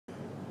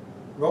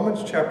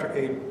Romans chapter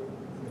 8,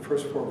 the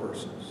first 4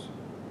 verses.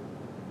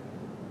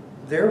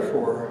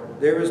 Therefore,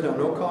 there is now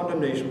no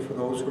condemnation for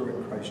those who are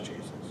in Christ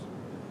Jesus.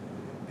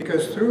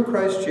 Because through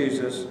Christ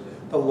Jesus,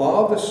 the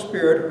law of the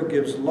Spirit who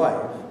gives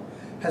life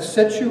has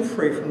set you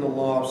free from the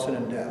law of sin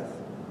and death.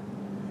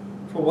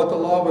 For what the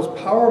law was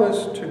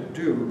powerless to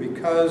do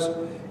because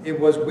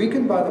it was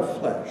weakened by the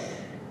flesh,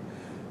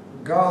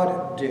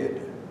 God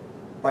did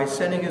by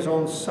sending his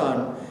own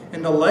Son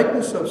in the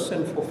likeness of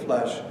sinful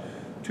flesh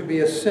to be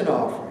a sin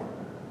offering.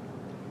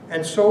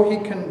 And so he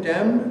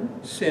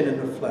condemned sin in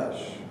the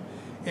flesh,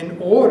 in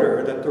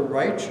order that the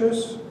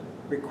righteous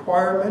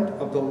requirement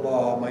of the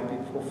law might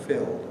be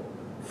fulfilled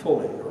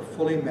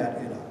fully met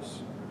in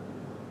us,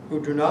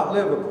 who do not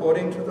live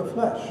according to the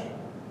flesh,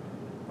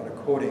 but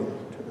according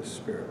to the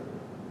Spirit.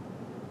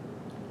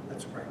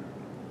 Let's pray.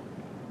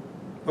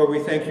 Lord, we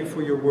thank you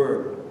for your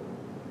word,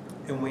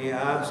 and we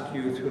ask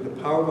you through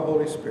the power of the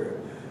Holy Spirit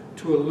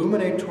to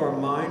illuminate to our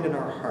mind and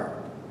our heart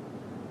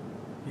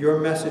your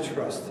message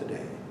for us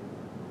today.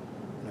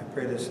 And I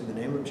pray this in the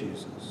name of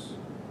Jesus.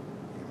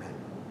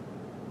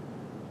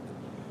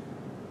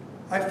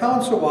 I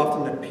found so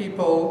often that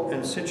people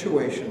and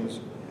situations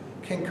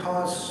can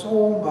cause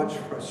so much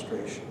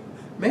frustration.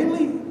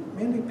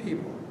 Mainly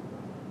people.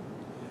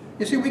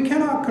 You see, we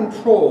cannot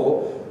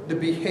control the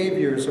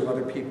behaviors of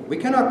other people. We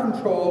cannot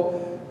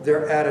control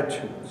their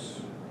attitudes.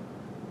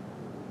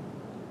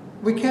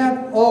 We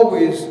can't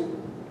always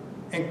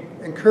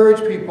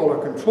encourage people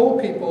or control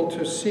people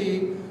to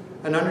see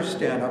and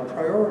understand our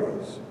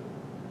priorities.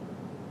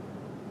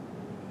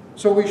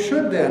 So we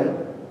should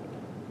then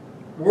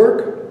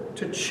work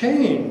to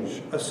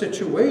change a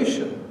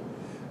situation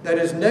that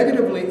is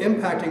negatively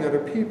impacting other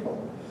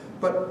people,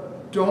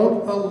 but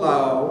don't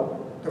allow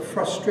the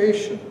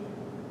frustration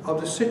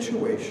of the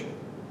situation,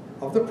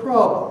 of the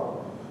problem,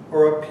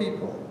 or of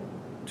people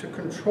to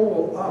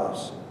control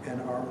us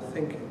and our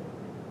thinking.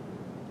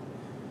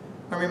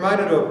 I'm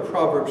reminded of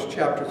Proverbs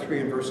chapter 3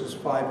 and verses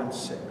 5 and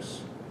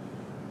 6,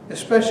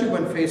 especially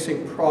when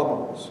facing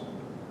problems.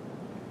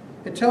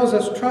 It tells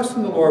us, trust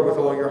in the Lord with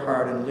all your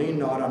heart and lean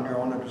not on your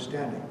own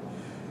understanding.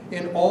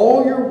 In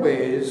all your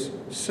ways,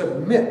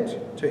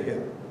 submit to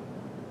him,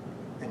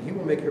 and he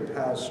will make your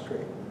paths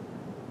straight.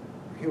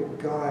 He will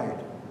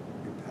guide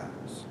your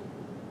paths.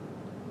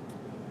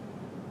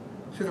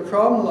 See, the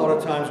problem a lot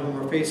of times when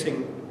we're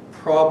facing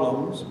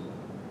problems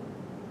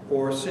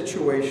or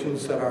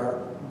situations that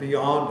are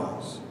beyond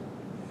us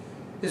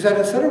is that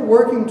instead of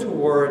working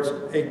towards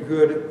a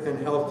good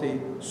and healthy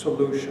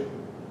solution,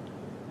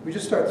 we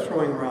just start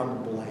throwing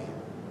around the blame.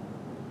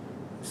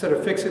 Instead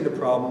of fixing the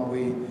problem,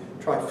 we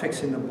try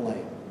fixing the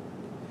blame.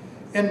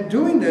 And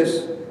doing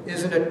this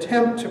is an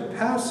attempt to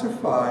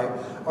pacify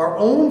our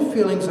own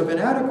feelings of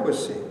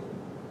inadequacy,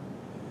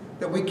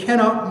 that we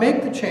cannot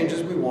make the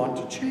changes we want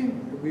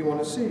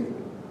to see.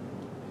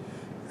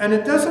 And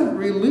it doesn't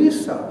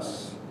release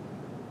us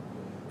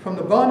from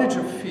the bondage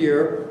of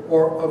fear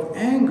or of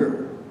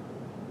anger.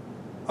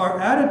 Our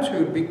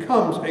attitude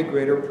becomes a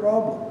greater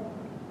problem.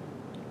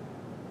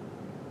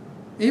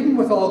 Even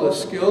with all the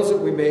skills that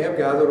we may have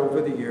gathered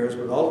over the years,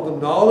 with all of the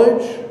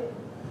knowledge,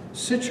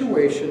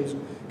 situations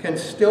can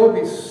still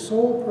be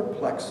so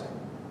perplexing.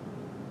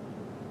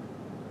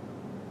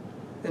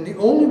 And the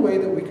only way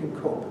that we can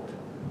cope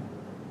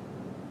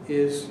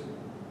is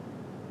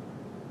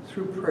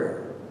through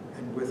prayer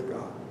and with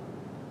God.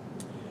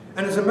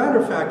 And as a matter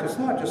of fact, it's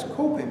not just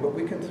coping, but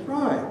we can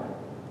thrive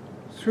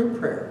through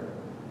prayer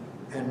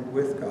and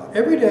with God.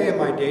 Every day in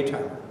my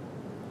daytime,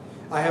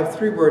 I have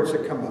 3 words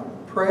that come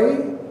up.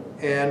 Pray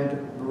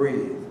and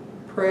breathe.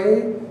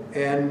 Pray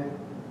and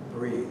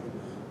breathe.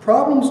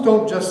 Problems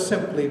don't just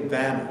simply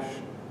vanish,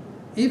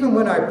 even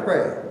when I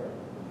pray,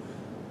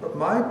 but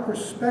my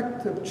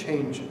perspective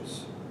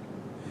changes.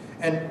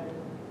 And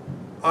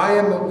I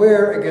am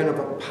aware again of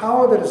a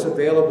power that is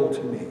available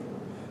to me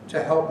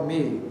to help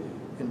me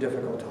in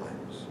difficult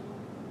times.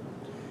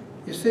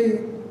 You see,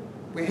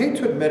 we hate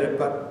to admit it,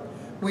 but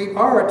we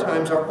are at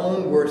times our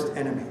own worst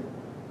enemy.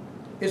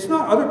 It's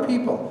not other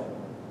people,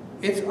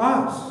 it's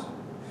us.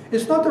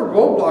 It's not the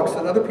roadblocks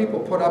that other people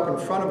put up in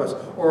front of us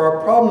or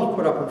our problems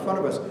put up in front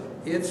of us.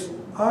 It's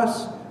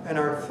us and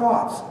our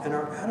thoughts and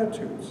our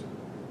attitudes.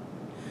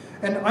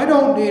 And I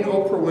don't need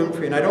Oprah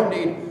Winfrey and I don't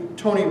need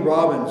Tony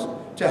Robbins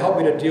to help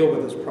me to deal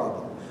with this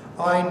problem.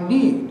 I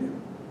need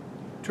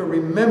to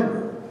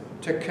remember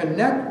to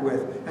connect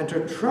with and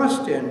to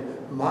trust in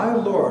my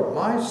Lord,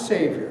 my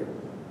Savior,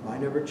 my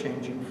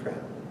never-changing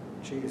friend,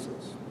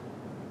 Jesus.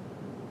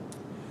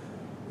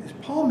 As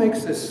Paul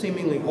makes this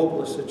seemingly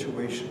hopeless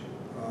situation,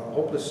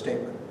 hopeless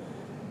statement,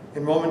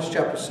 in Romans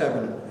chapter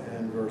 7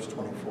 and verse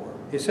 24.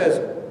 He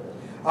says,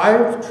 I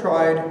have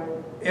tried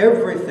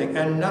everything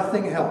and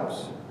nothing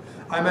helps.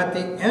 I'm at the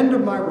end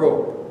of my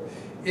rope.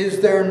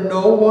 Is there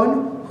no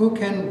one who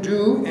can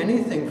do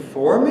anything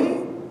for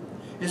me?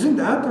 Isn't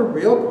that the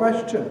real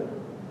question?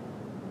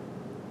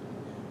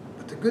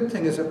 But the good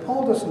thing is that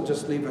Paul doesn't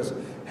just leave us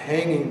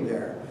hanging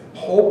there,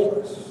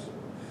 hopeless.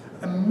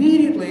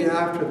 Immediately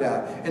after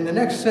that, in the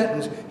next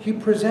sentence, he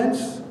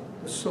presents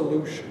the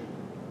solution.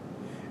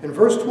 in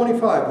verse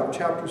 25 of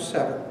chapter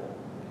 7,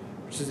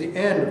 which is the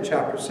end of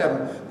chapter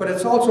 7, but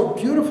it's also a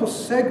beautiful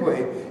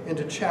segue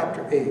into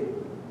chapter 8.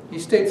 He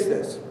states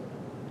this: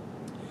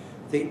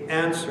 the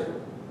answer,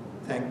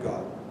 thank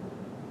God,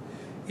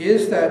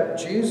 is that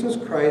Jesus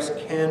Christ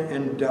can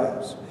and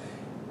does.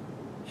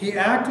 He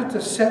acted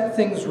to set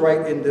things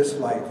right in this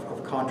life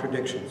of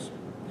contradictions,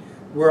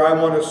 where I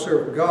want to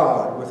serve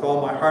God with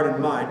all my heart and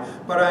mind,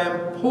 but I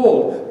am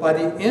pulled by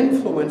the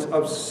influence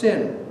of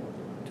sin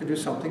to do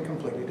something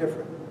completely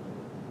different.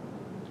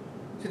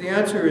 See, the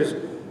answer is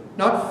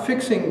not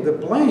fixing the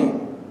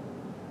blame.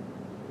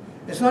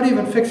 It's not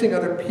even fixing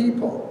other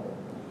people.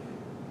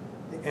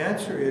 The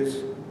answer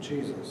is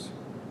Jesus.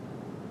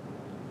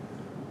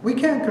 We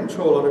can't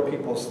control other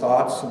people's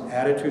thoughts and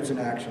attitudes and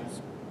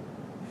actions.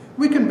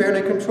 We can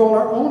barely control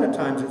our own at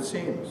times, it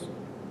seems.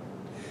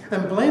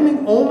 And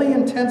blaming only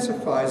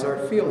intensifies our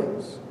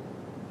feelings.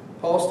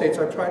 Paul states,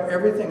 I've tried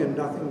everything and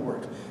nothing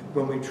works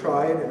when we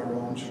try it in our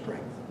own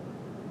strength.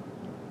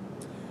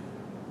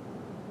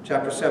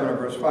 Chapter 7 of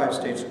verse 5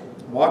 states,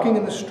 walking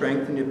in the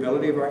strength and the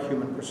ability of our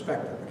human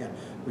perspective. Again,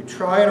 we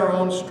try in our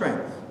own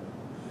strength.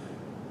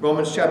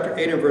 Romans chapter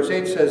 8 and verse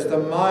 8 says, the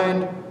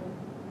mind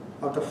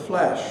of the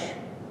flesh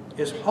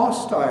is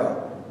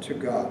hostile to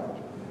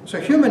God. So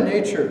human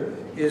nature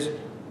is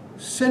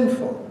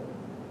sinful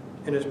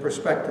in its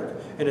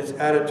perspective, in its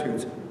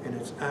attitudes, in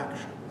its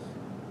actions.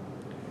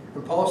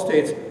 And Paul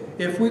states,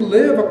 if we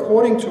live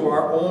according to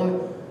our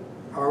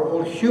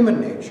own human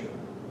nature,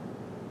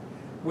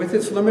 with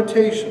its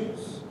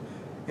limitations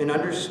and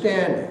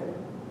understanding,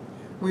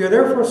 we are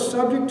therefore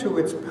subject to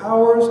its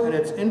powers and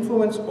its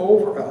influence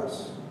over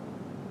us.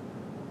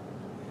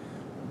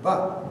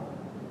 But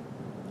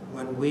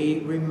when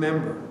we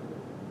remember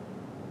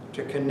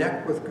to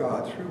connect with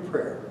God through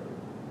prayer,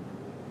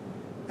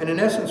 and in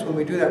essence, when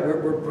we do that,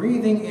 we're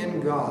breathing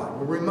in God.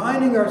 We're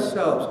reminding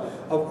ourselves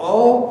of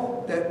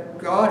all that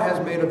God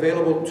has made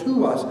available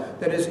to us,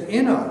 that is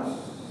in us.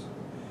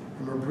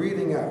 And we're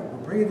breathing out.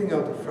 We're breathing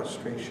out the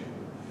frustration.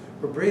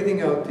 We're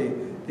breathing out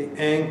the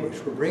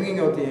anguish. We're bringing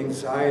out the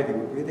anxiety.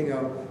 We're breathing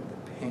out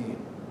the pain.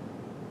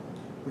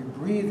 We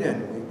breathe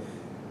in.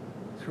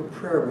 Through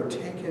prayer, we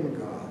take in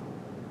God.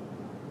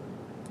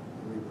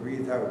 And we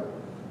breathe out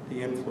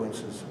the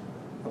influences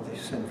of the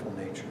sinful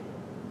nature.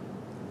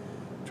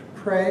 To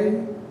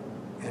pray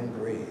and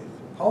breathe.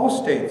 Paul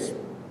states,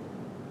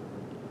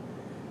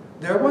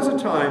 there was a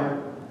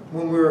time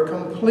when we were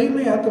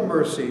completely at the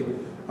mercy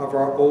of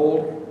our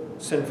old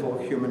sinful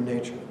human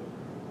nature.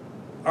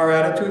 Our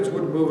attitudes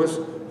would move us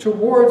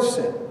towards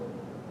sin,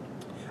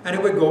 and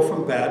it would go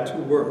from bad to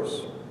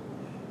worse,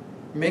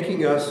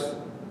 making us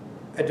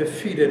a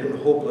defeated and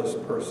hopeless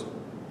person,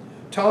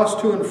 tossed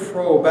to and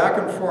fro, back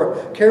and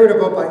forth, carried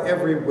about by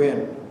every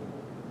wind.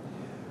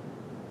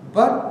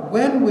 But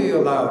when we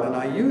allowed, and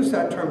I use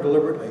that term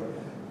deliberately,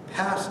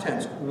 past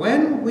tense,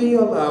 when we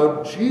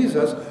allowed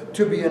Jesus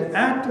to be an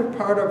active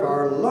part of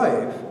our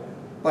life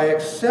by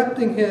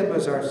accepting him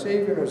as our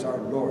Savior, as our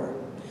Lord,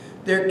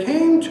 there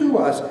came to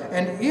us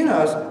and in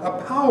us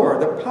a power,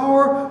 the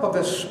power of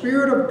the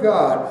Spirit of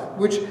God,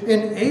 which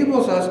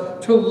enables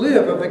us to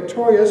live a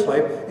victorious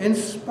life in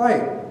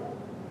spite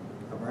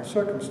of our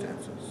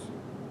circumstances.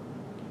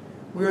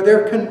 We are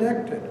there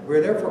connected. We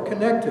are therefore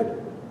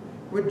connected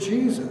with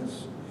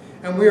Jesus.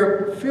 And we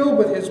are filled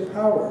with his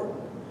power.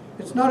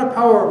 It's not a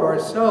power of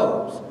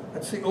ourselves.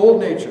 That's the old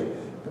nature.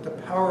 But the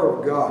power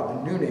of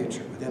God, the new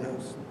nature within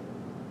us.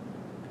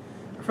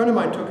 A friend of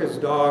mine took his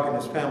dog and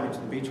his family to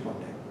the beach one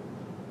day.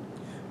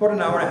 About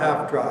an hour and a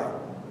half drive.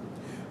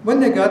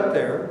 When they got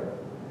there,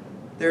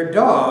 their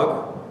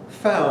dog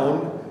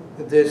found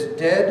this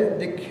dead,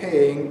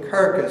 decaying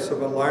carcass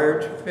of a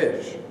large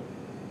fish.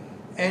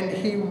 And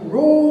he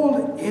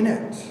rolled in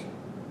it.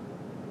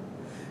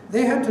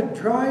 They had to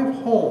drive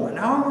home an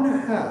hour and a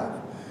half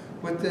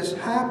with this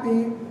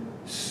happy,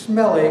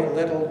 smelly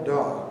little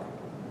dog.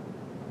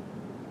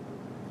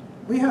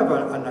 We have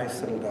a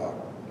nice little dog.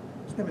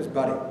 His name is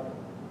Buddy.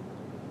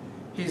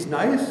 He's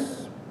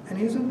nice and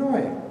he's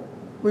annoying.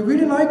 We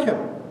really like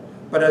him.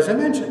 But as I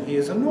mentioned, he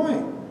is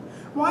annoying.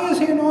 Why is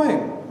he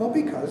annoying? Well,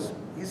 because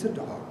he's a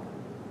dog.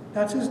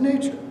 That's his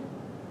nature.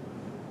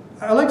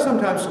 I like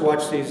sometimes to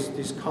watch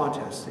these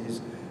contests, these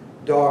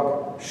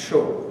dog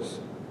shows.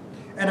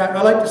 And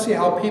I like to see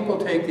how people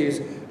take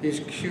these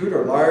cute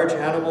or large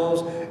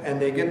animals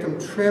and they get them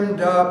trimmed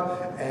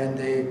up and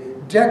they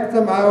deck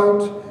them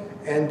out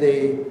and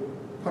they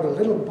put a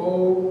little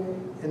bow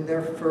in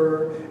their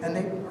fur and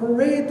they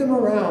parade them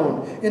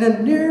around in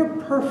a near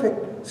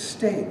perfect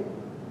state.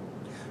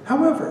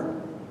 However,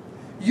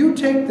 you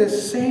take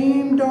this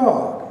same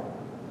dog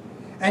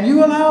and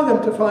you allow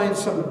them to find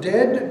some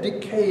dead,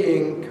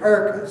 decaying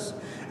carcass,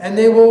 and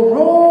they will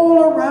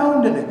roll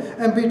around in it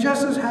and be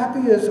just as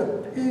happy as a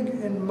pig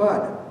in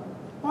mud.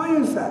 Why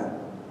is that?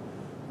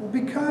 Well,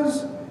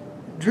 because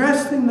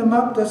dressing them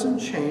up doesn't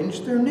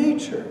change their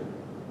nature.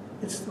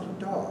 It's still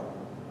a dog.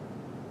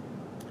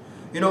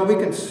 You know, we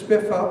can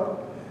spiff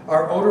up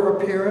our outer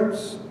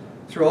appearance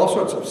through all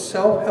sorts of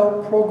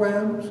self-help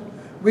programs.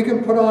 We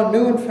can put on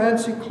new and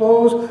fancy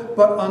clothes,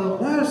 but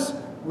unless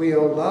we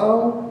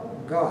allow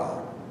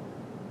God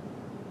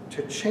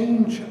to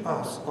change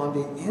us on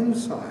the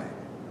inside,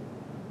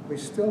 we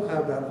still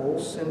have that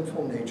old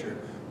sinful nature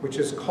which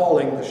is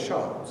calling the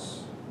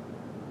shots.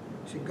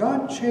 See,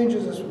 God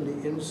changes us from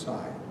the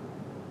inside.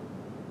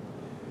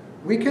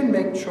 We can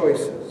make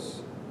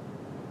choices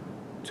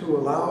to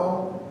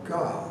allow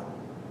God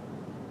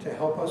to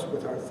help us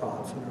with our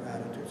thoughts and our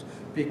attitudes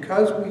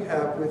because we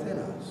have within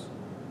us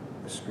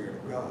the Spirit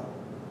of God.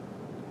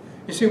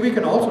 You see, we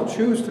can also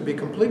choose to be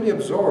completely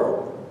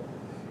absorbed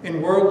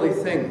in worldly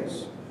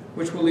things,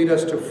 which will lead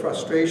us to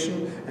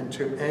frustration and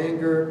to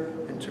anger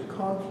and to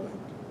conflict,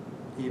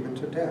 even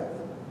to death.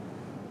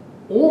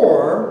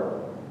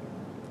 Or,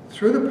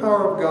 through the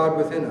power of God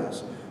within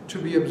us, to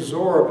be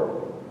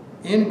absorbed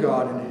in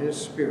God and in His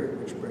Spirit,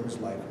 which brings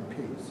life and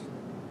peace.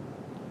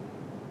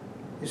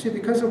 You see,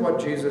 because of what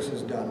Jesus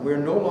has done, we're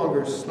no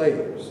longer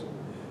slaves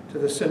to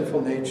the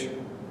sinful nature,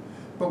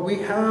 but we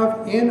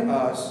have in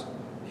us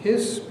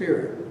His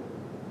Spirit.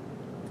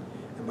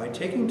 And by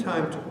taking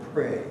time to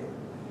pray,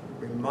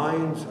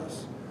 reminds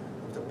us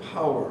of the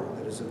power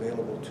that is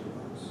available to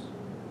us.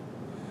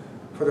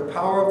 For the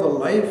power of the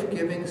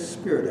life-giving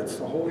Spirit, that's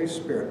the Holy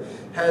Spirit,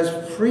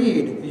 has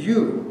freed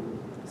you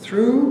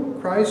through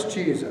Christ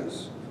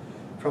Jesus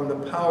from the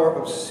power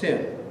of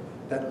sin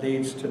that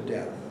leads to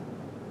death.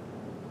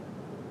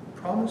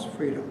 Promise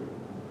freedom,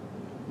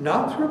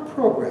 not through a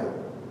program,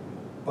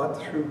 but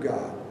through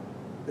God.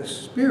 The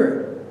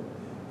Spirit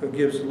who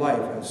gives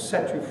life has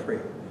set you free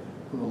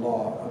from the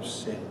law of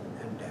sin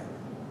and death.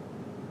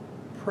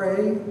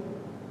 Pray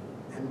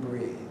and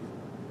breathe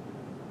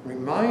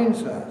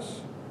reminds us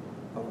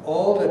of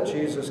all that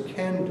Jesus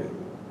can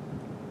do,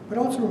 but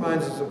also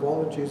reminds us of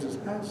all that Jesus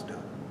has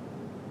done.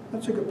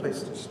 That's a good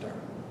place to start.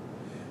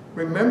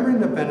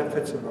 Remembering the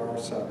benefits of our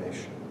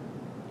salvation.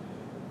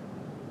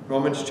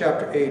 Romans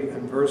chapter 8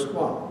 and verse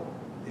 1,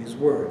 these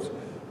words,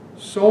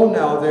 "So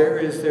now there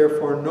is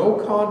therefore no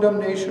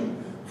condemnation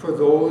for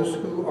those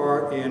who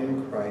are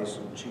in Christ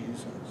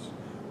Jesus."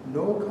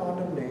 No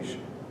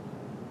condemnation.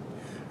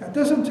 That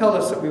doesn't tell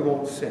us that we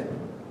won't sin.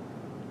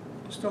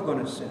 We're still going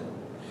to sin.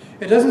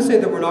 It doesn't say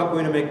that we're not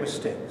going to make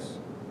mistakes.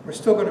 We're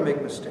still going to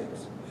make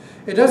mistakes.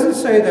 It doesn't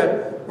say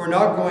that we're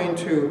not going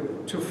to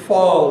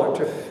fall or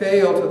to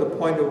fail to the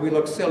point that we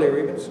look silly or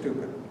even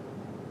stupid.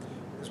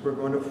 Because we're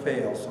going to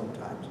fail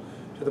sometimes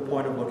to the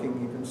point of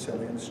looking even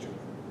silly and stupid.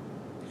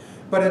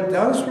 But it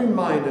does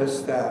remind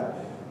us that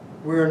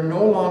we're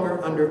no longer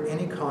under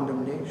any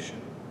condemnation.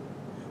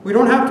 We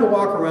don't have to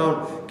walk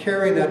around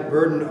carrying that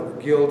burden of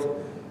guilt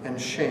and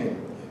shame.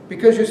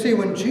 Because you see,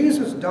 when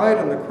Jesus died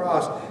on the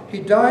cross, He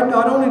died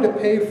not only to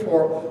pay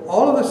for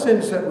all of the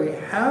sins that we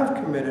have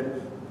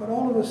committed, but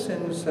all of the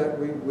sins that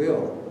we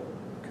will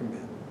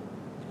commit.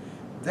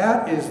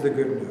 That is the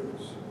good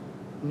news.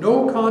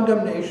 No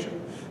condemnation.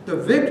 The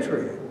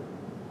victory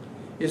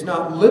is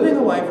not living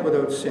a life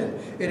without sin.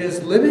 It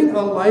is living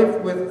a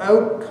life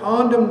without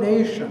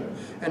condemnation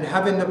and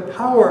having the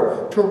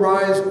power to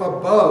rise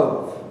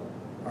above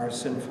our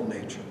sinful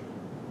nature.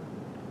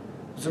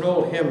 There's an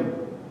old hymn,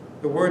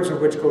 the words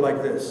of which go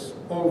like this: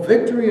 "O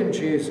victory in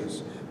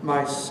Jesus,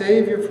 my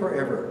Savior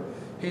forever.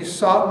 He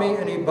sought me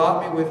and He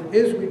bought me with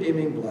His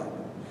redeeming blood.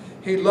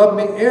 He loved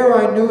me ere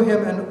I knew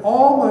Him, and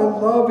all my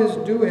love is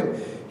due Him.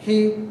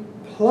 He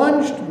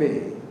plunged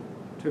me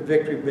to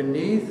victory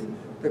beneath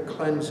the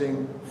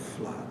cleansing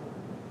flood."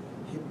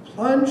 He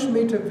plunged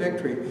me to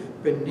victory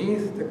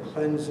beneath the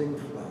cleansing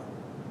flood.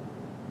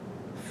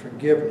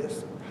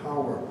 Forgiveness, the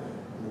power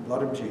in the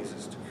blood of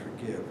Jesus to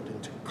forgive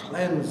and to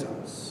cleanse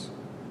us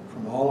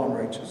from all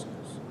unrighteousness.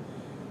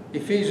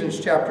 Ephesians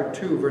chapter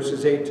 2,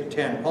 verses 8 to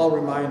 10, Paul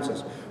reminds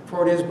us,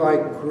 "For it is by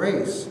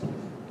grace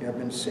you have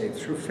been saved,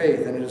 through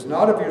faith, and it is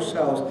not of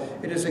yourselves,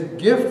 it is a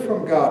gift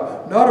from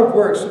God, not of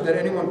works, so that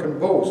anyone can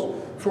boast.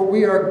 For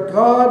we are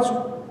God's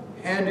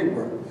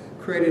handiwork,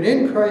 created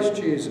in Christ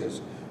Jesus,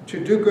 to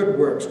do good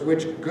works,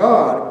 which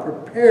God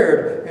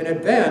prepared in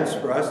advance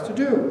for us to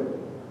do."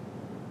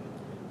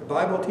 The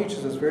Bible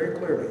teaches us very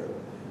clearly,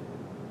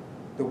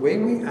 the way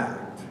we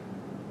act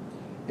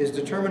is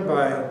determined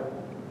by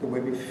the way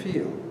we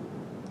feel.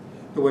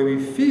 The way we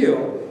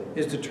feel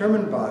is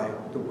determined by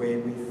the way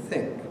we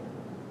think.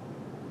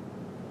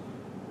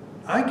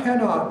 I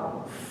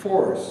cannot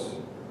force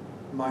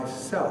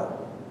myself,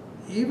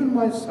 even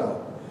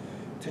myself,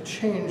 to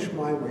change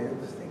my way of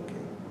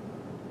thinking.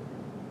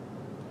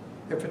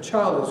 If a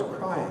child is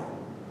crying,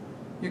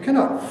 you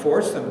cannot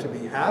force them to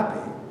be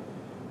happy.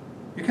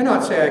 You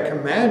cannot say, "I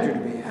command you to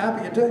be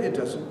happy." It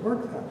doesn't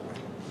work that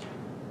way.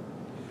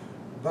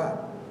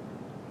 But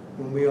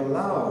when we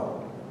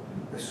allow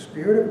the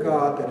Spirit of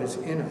God that is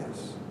in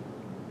us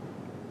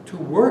to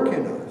work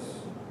in us,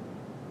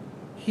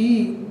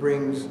 He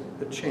brings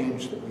the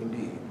change that we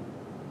need.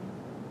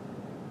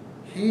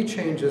 He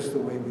changes the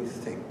way we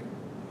think.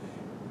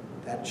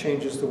 That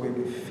changes the way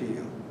we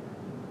feel.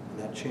 And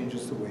that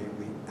changes the way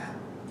we act.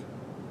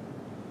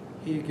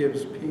 He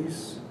gives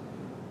peace.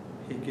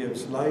 He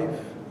gives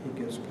life. He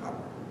gives power.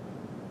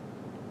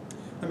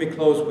 Let me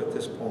close with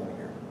this poem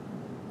here.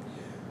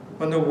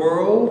 When the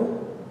world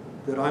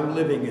that I'm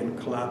living in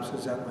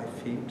collapses at my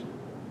feet,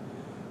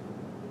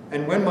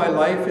 and when my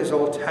life is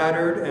all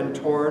tattered and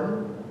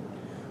torn,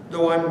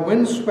 though I'm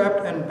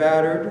windswept and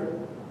battered,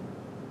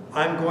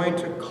 I'm going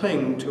to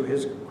cling to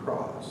his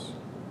cross.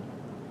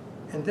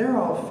 And there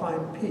I'll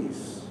find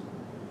peace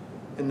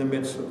in the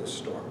midst of the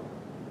storm.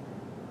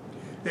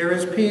 There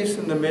is peace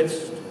in the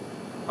midst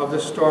of the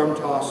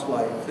storm-tossed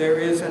life. There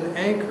is an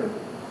anchor.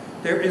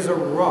 There is a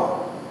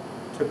rock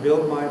to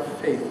build my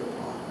faith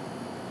upon.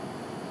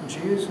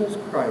 Jesus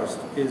Christ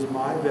is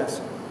my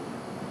vessel,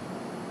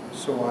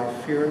 so I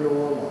fear no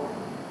alarm.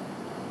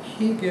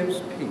 He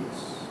gives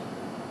peace,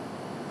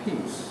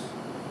 peace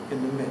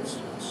in the midst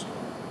of the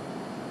storm.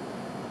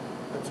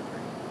 Let's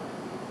pray.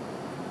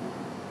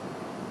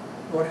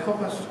 Lord,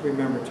 help us to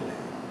remember today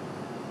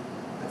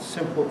that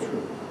simple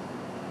truth,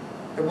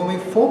 that when we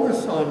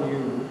focus on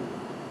you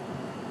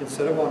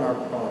instead of on our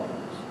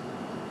problems,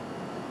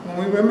 when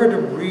we remember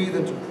to breathe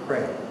and to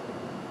pray,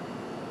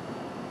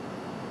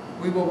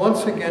 we will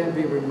once again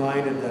be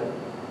reminded that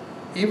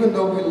even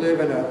though we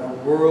live in a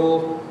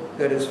world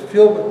that is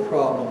filled with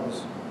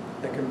problems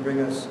that can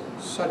bring us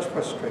such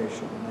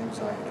frustration and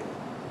anxiety,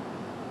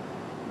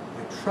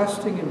 by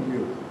trusting in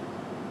you,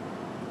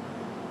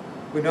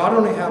 we not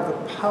only have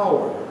the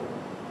power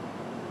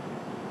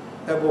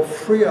that will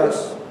free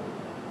us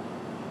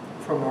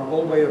from our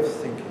old way of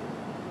thinking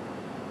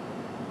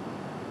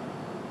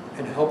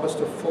and help us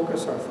to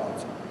focus our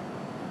thoughts on you,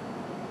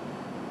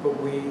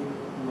 but we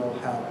will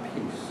have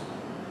peace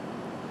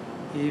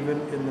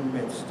even in the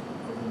midst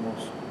of the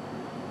most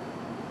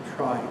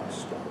trying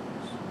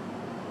storms.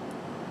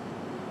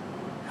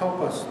 Help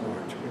us,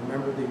 Lord, to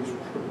remember these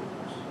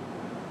truths.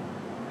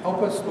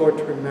 Help us, Lord,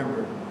 to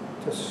remember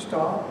to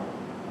stop,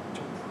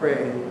 to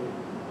pray,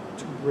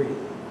 to breathe,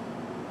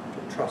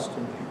 to trust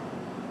in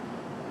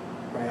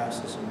you. I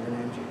ask this in your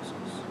name, Jesus.